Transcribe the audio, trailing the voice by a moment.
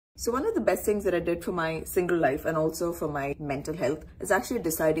So one of the best things that I did for my single life and also for my mental health is actually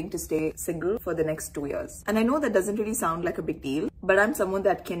deciding to stay single for the next 2 years. And I know that doesn't really sound like a big deal, but I'm someone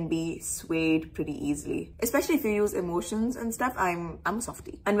that can be swayed pretty easily. Especially if you use emotions and stuff, I'm a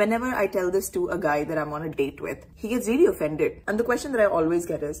softie. And whenever I tell this to a guy that I'm on a date with, he gets really offended. And the question that I always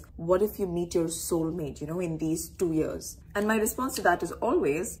get is, what if you meet your soulmate, in these 2 years? And my response to that is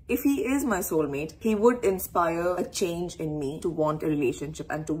always, if he is my soulmate, he would inspire a change in me to want a relationship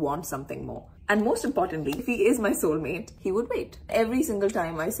and to want something more. And most importantly, if he is my soulmate, he would wait. Every single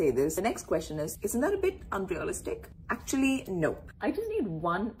time I say this, the next question is, isn't that a bit unrealistic? Actually, no. I just need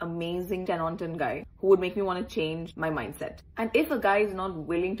one amazing 10 on 10 guy who would make me want to change my mindset. And if a guy is not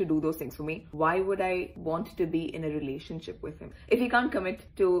willing to do those things for me, why would I want to be in a relationship with him? If he can't commit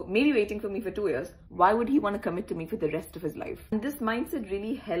to maybe waiting for me for 2 years, why would he want to commit to me for the rest of his life? And this mindset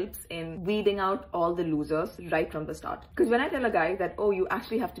really helps in weeding out all the losers right from the start. Because when I tell a guy that, oh, you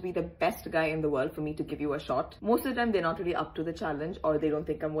actually have to be the best guy in the world for me to give you a shot, most of the time they're not really up to the challenge, or they don't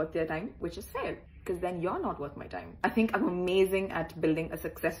think I'm worth their time, which is fair, because then you're not worth my time. I think I'm amazing at building a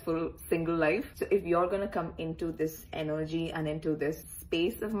successful single life. So if you're gonna come into this energy and into this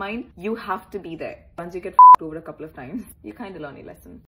space of mine, you have to be there. Once you get over a couple of times, you kind of learn a lesson.